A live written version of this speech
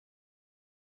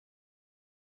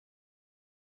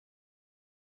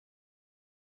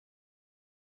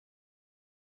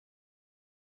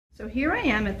So here I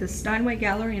am at the Steinway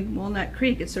Gallery in Walnut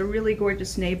Creek. It's a really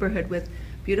gorgeous neighborhood with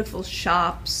beautiful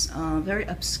shops, very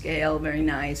upscale, very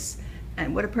nice.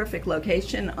 And what a perfect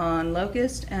location on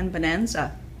Locust and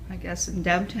Bonanza, I guess, in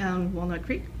downtown Walnut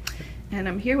Creek. And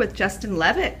I'm here with Justin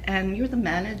Levitt, and you're the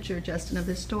manager, Justin, of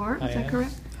this store. Is that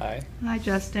correct? Hi. Hi,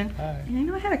 Justin. Hi. And I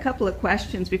know I had a couple of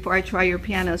questions before I try your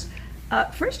pianos.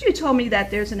 First, you told me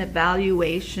that there's an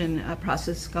evaluation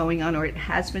process going on, or it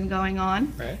has been going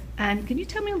on. Right. And can you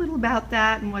tell me a little about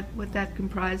that and what that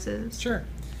comprises? Sure.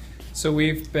 So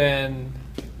we've been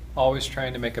always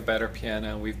trying to make a better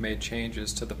piano. We've made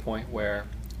changes to the point where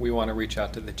we want to reach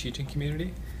out to the teaching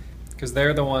community, because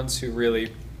they're the ones who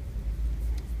really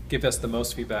give us the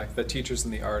most feedback, the teachers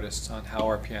and the artists, on how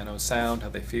our pianos sound, how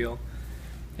they feel.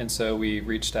 And so we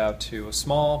reached out to a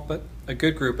small but a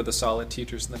good group of the solid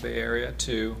teachers in the Bay Area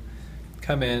to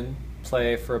come in,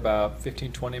 play for about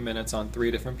 15-20 minutes on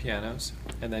 3 different pianos,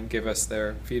 and then give us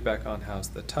their feedback on how's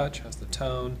the touch, how's the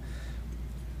tone,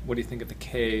 what do you think of the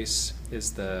case,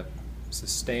 is the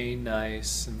sustain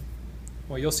nice, and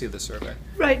well, you'll see the survey.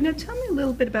 Right. Now tell me a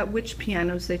little bit about which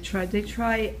pianos they tried. Did they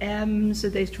try M's?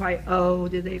 Did they try O?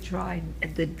 Did they try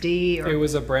the D? It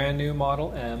was a brand new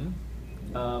Model M.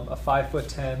 A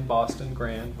 5'10" Boston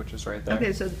Grand, which is right there.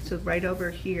 Okay, so right over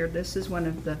here, this is one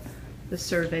of the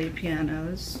survey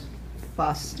pianos.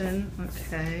 Boston,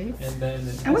 okay. And then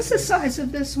and what's the size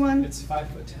of this one? It's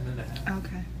 5'10.5".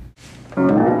 Okay.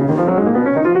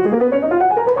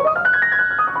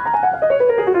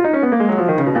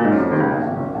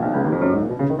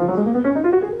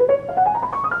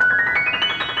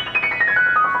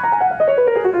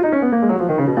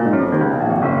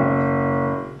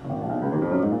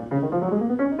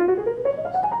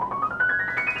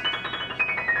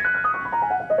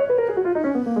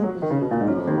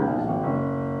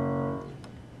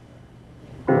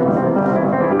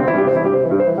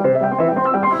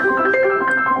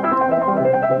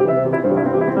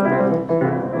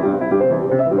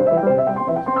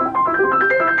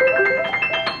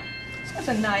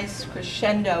 A nice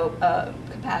crescendo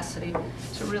capacity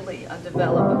to really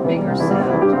develop a bigger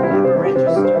sound. We have a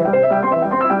register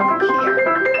like here.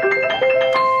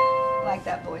 I like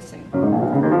that voicing.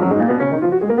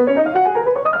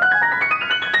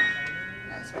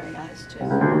 That's very nice too.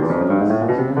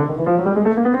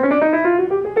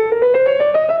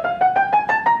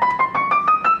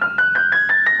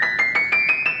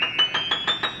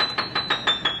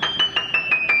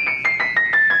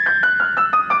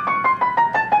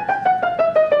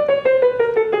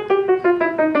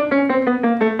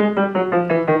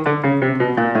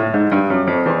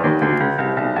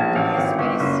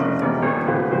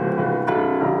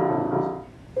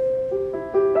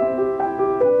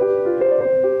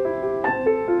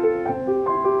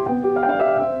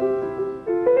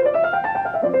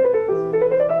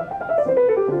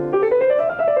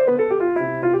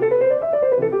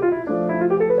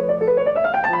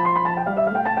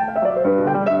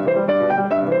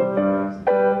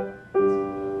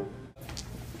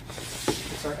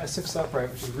 S6 upright,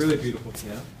 which is a really beautiful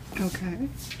piano. Okay.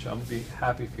 Which I'm be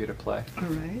happy for you to play. All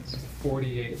right. It's a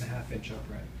 48.5-inch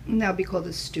upright. And that'll be called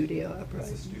a studio upright.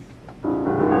 That's a studio.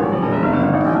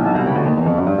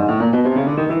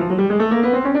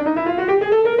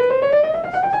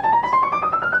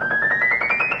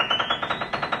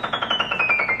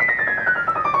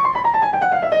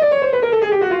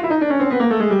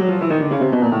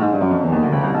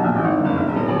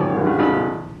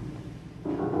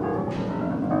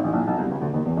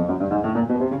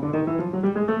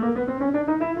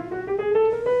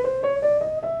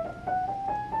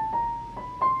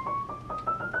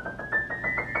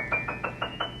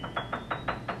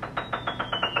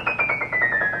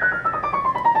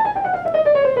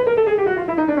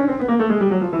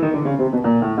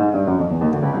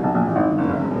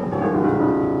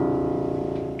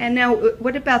 And now,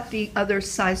 what about the other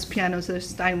size pianos, the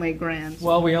Steinway Grands?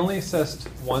 Well, we only assessed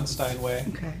one Steinway,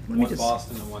 Okay, one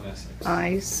Boston, and one Essex.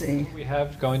 I see. What we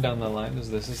have going down the line is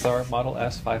this is our Model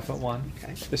S 5'1".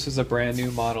 Okay. This is a brand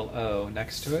new Model O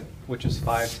next to it, which is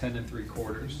 5'10" and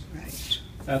 3/4. Right.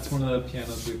 That's one of the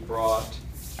pianos we brought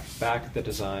back the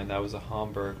design. That was a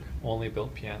Hamburg only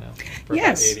built piano for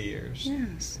Yes. about 80 years.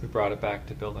 Yes. We brought it back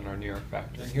to build in our New York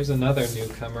factory. Here's another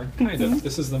newcomer, kind of.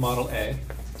 This is the Model A.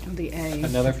 The A.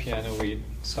 Another piano we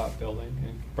stopped building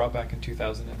and brought back in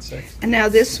 2006. And now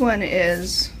this one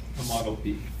is A Model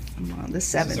B. the This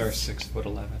 7. is our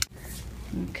 6'11".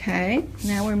 Okay,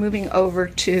 now we're moving over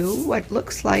to what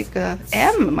looks like a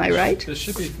M, am I right? This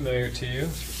should be familiar to you.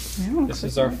 Yeah, looks This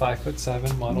is like our that.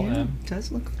 5'7" Model Yeah, M. it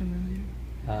does look familiar.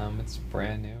 It's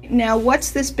brand new. Now,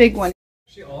 what's this big one?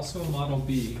 Actually, also a Model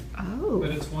B. Oh.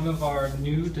 But it's one of our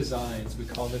new designs. We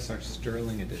call this our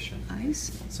Sterling Edition.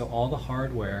 Nice. So all the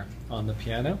hardware on the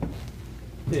piano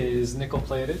is nickel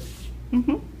plated.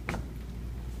 Mm-hmm.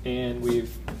 And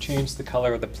we've changed the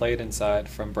color of the plate inside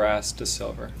from brass to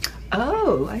silver.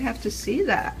 Oh, I have to see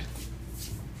that.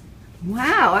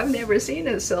 Wow, I've never seen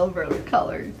a silver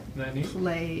colored Isn't that neat?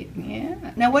 plate.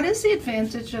 Yeah. Now, what is the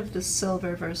advantage of the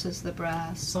silver versus the It's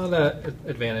brass? not an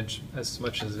advantage as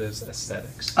much as it is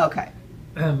aesthetics. Okay.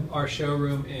 Our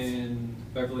showroom in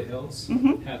Beverly Hills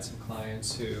Mhm. had some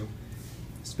clients who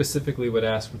specifically would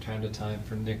ask from time to time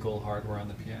for nickel hardware on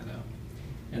the piano.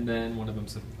 And then one of them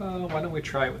said, "Oh, why don't we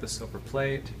try it with a silver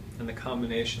plate?" And the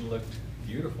combination looked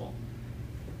beautiful.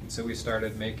 And so we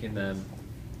started making them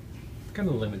kind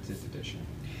of limited edition.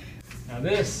 Now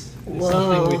this is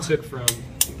something we took from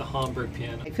the Hamburg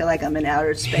piano. I feel like I'm in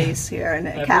outer space here in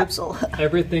a capsule.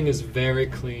 Everything is very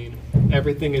clean.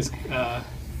 Everything is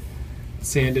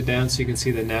sanded down so you can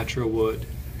see the natural wood.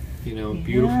 You know,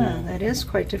 beautiful. Yeah, that is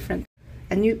quite different.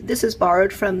 And this is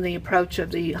borrowed from the approach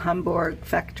of the Hamburg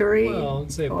factory? Well, I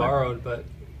wouldn't say or borrowed, but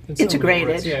in some integrated.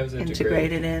 words, yeah, it was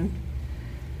integrated. In.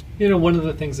 You know, one of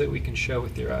the things that we can show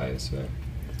with your eyes.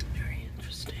 Very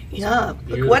interesting. Yeah. Look,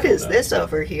 Beautiful what is though. this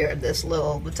over here? This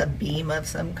little, it's a beam of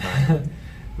some kind.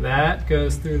 That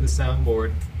goes through the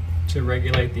soundboard to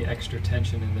regulate the extra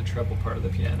tension in the treble part of the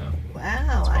piano.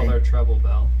 Wow. It's called our treble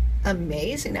bell.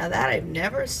 Amazing. Now that I've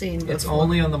never seen before. It's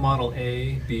only on the Model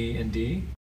A, B, and D.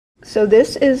 So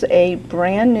this is a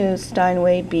brand new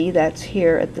Steinway B that's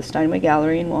here at the Steinway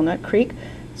Gallery in Walnut Creek,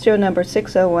 serial number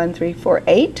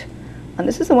 601348. And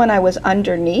this is the one I was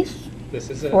underneath This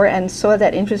is it. for and saw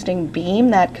that interesting beam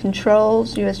that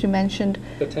controls, as you mentioned,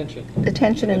 The tension. the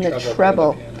tension in the part of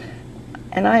treble. piano.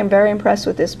 And I am very impressed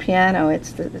with this piano.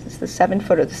 It's the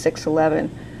 7-foot or the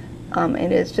 611.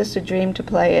 It is just a dream to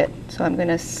play it. So I'm going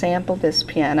to sample this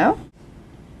piano.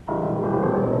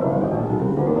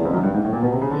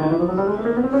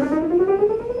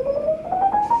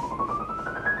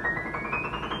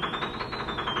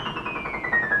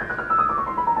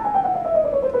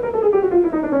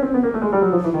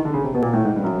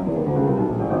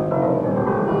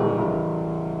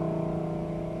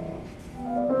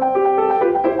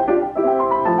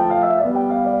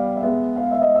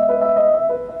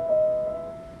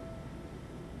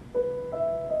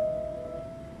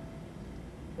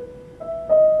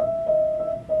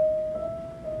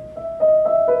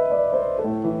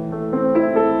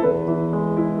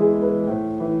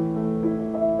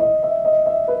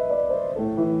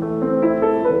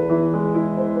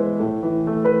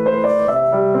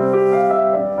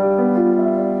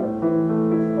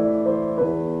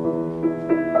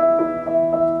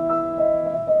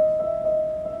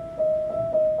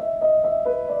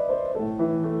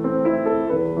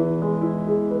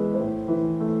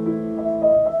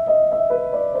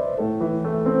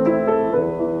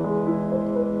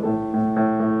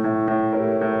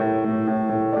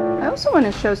 I also want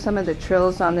to show some of the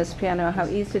trills on this piano, how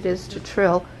easy it is to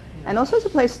trill, and also to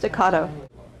play staccato.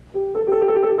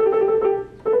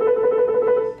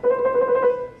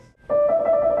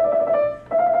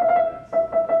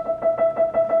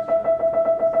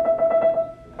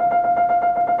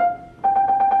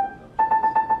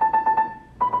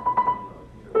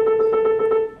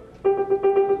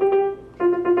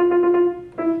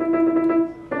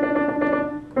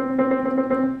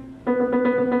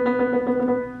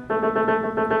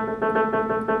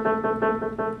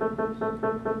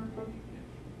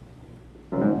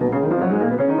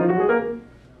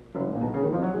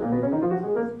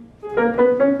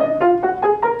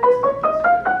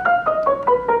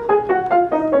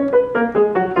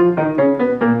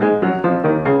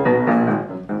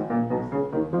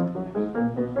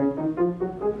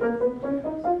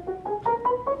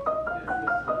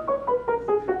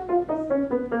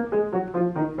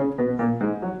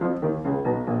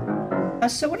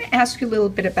 So I want to ask you a little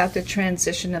bit about the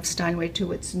transition of Steinway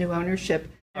to its new ownership.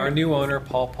 Our new owner,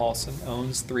 Paul Paulson,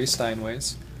 owns 3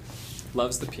 Steinways,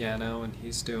 loves the piano, and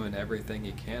he's doing everything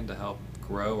he can to help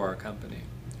grow our company.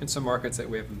 In some markets that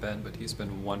we haven't been, but he's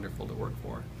been wonderful to work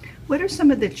for. What are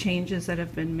some of the changes that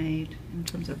have been made in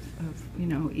terms of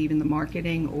even the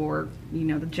marketing or,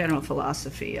 the general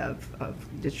philosophy of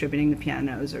distributing the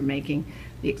pianos or making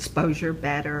the exposure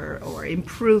better or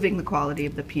improving the quality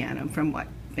of the piano from what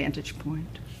vantage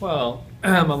point? Well,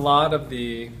 a lot of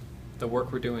the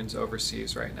work we're doing is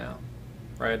overseas right now,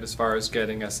 right, as far as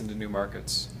getting us into new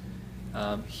markets.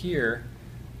 Here,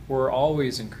 we're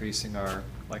always increasing our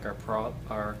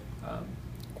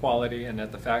quality, and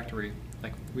at the factory,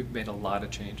 we've made a lot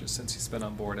of changes since he's been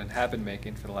on board and have been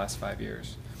making for the last 5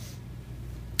 years.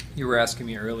 You were asking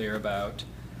me earlier about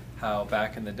how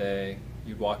back in the day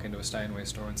you'd walk into a Steinway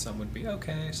store and some would be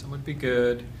okay, some would be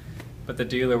good, but the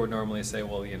dealer would normally say,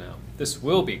 well, you know, this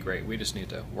will be great, we just need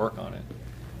to work on it.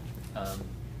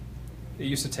 It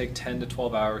used to take 10 to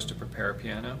 12 hours to prepare a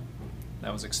piano.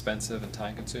 That was expensive and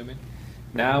time consuming.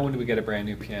 Now when we get a brand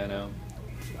new piano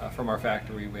from our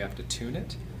factory, we have to tune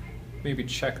it, maybe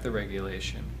check the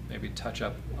regulation, maybe touch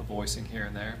up a voicing here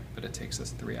and there, but it takes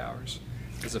us 3 hours.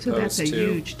 As opposed So that's a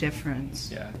to, huge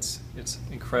difference. yeah, it's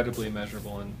incredibly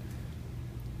measurable, and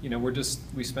you know,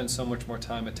 we spend so much more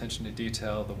time, attention to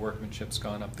detail, the workmanship's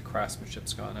gone up, the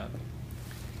craftsmanship's gone up.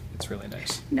 It's really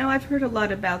nice. Now, I've heard a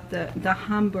lot about the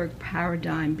Hamburg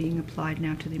paradigm being applied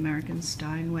now to the American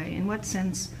Steinway. In what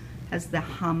sense has the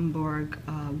Hamburg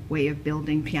way of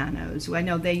building pianos? I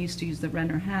know they used to use the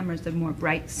Renner hammers, the more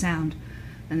bright sound,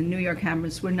 and the New York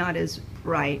hammers were not as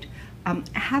bright.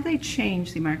 Have they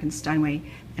changed the American Steinway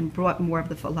and brought more of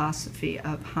the philosophy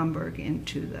of Hamburg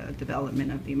into the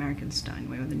development of the American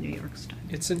Steinway or the New York Steinway?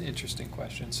 It's an interesting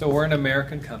question. So we're an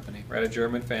American company, right? A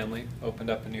German family,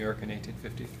 opened up in New York in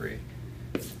 1853.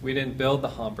 We didn't build the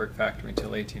Hamburg factory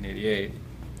until 1888.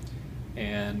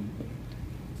 And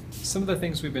some of the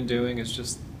things we've been doing is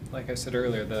just, like I said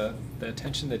earlier, the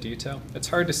attention to detail. It's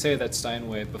hard to say that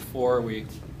Steinway, before we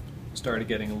started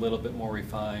getting a little bit more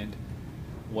refined,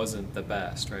 wasn't the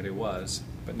best, right? It was.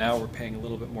 But now we're paying a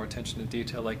little bit more attention to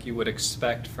detail like you would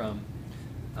expect from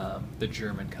the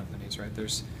German companies, right?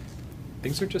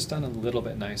 Things are just done a little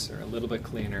bit nicer, a little bit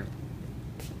cleaner.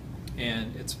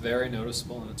 And it's very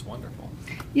noticeable and it's wonderful.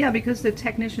 Yeah, because the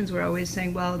technicians were always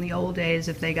saying, well, in the old days,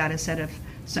 if they got a set of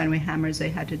Steinway hammers, they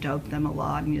had to dope them a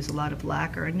lot and use a lot of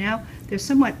lacquer. And now they're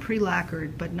somewhat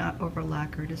pre-lacquered, but not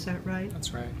over-lacquered. Is that right?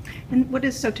 That's right. And what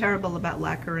is so terrible about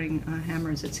lacquering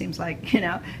hammers? It seems like, you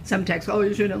know, some techs, oh,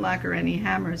 you shouldn't lacquer any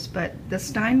hammers. But the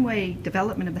Steinway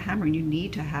development of the hammer, you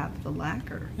need to have the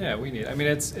lacquer. Yeah, we need. I mean,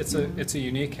 it's a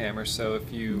unique hammer. So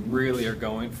if you really are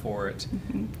going for it,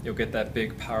 you'll get that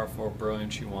big, powerful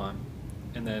brilliance you want.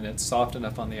 And then it's soft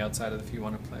enough on the outside if you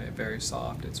want to play it. Very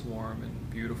soft. It's warm and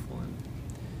beautiful and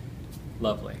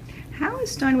lovely. How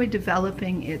is Steinway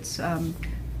developing its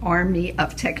army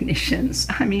of technicians?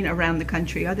 I mean, around the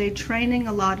country, are they training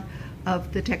a lot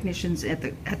of the technicians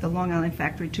at the Long Island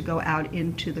factory to go out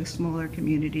into the smaller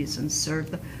communities and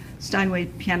serve the Steinway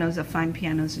pianos, the fine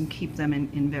pianos, and keep them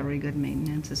in very good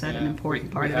maintenance? Is that an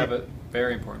important part of it? We have it.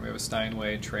 Very important. We have a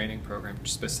Steinway training program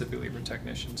specifically for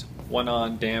technicians. One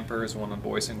on dampers, one on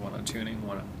voicing, one on tuning,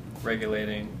 one on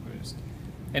regulating.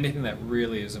 Anything that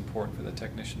really is important for the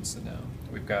technicians to know.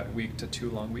 We've got week to 2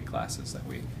 long week classes that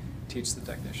we teach the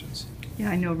technicians. Yeah,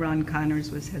 I know Ron Connors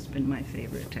has been my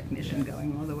favorite technician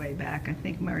going all the way back. I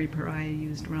think Murray Pariah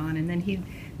used Ron, and then he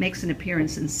makes an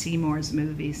appearance in Seymour's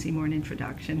movie, Seymour an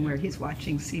Introduction, where he's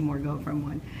watching Seymour go from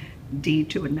one D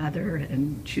to another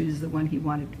and choose the one he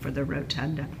wanted for the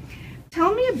rotunda.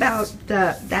 Tell me about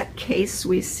that case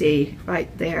we see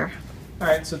right there. All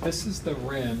right, so this is the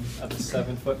rim of the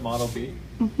 7-foot Model B,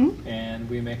 and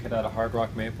we make it out of hard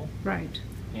rock maple. Right.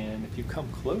 And if you come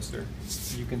closer,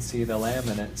 you can see the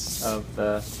laminates of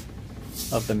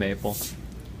the maple.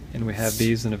 And we have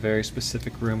these in a very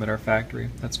specific room at our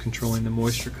factory that's controlling the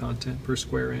moisture content per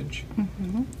square inch.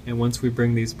 And once we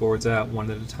bring these boards out one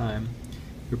at a time,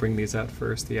 we bring these out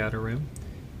first, the outer rim.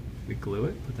 We glue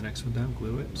it, put the next one down,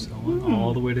 glue it, so on,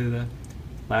 all the way to the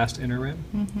last inner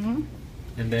rim.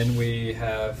 And then we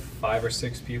have 5 or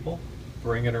 6 people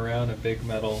bring it around a big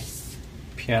metal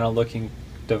piano-looking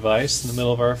device in the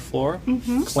middle of our floor,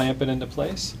 clamp it into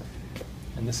place,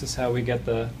 and this is how we get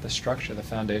the structure, the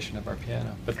foundation of our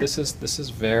piano. But this is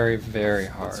very, very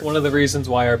hard. It's one of the reasons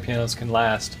why our pianos can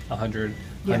last 100,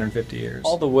 150 years.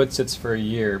 All the wood sits for a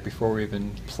year before we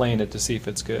even plane it to see if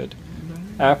it's good.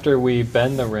 After we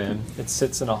bend the rim, it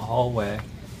sits in a hallway,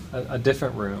 a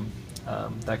different room,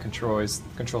 that controls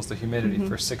the humidity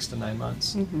for 6 to 9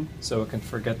 months, so it can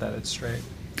forget that it's straight.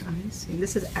 I see.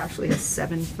 This is actually a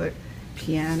 7-foot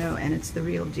piano, and it's the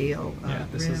real deal. Yeah,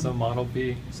 this is a Model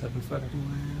B 7-footer.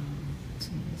 Wow, that's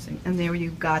amazing. And there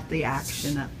you've got the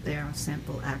action up there, a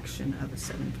sample action of a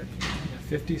 7-foot piano. Yeah,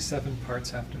 57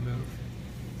 parts have to move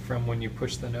from when you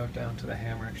push the note down to the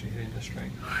hammer actually hitting the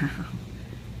string. Wow.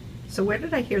 So where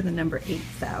did I hear the number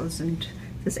 8,000?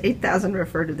 Does 8,000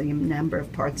 refer to the number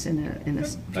of parts in a piano?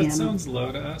 That sounds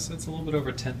low to us. It's a little bit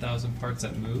over 10,000 parts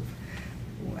that move.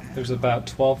 Wow. There's about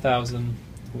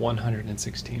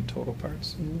 12,116 total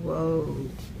parts. Whoa.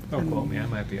 Don't quote me, I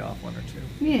might be off 1 or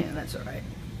 2. Yeah, that's all right.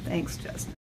 Thanks, Justin.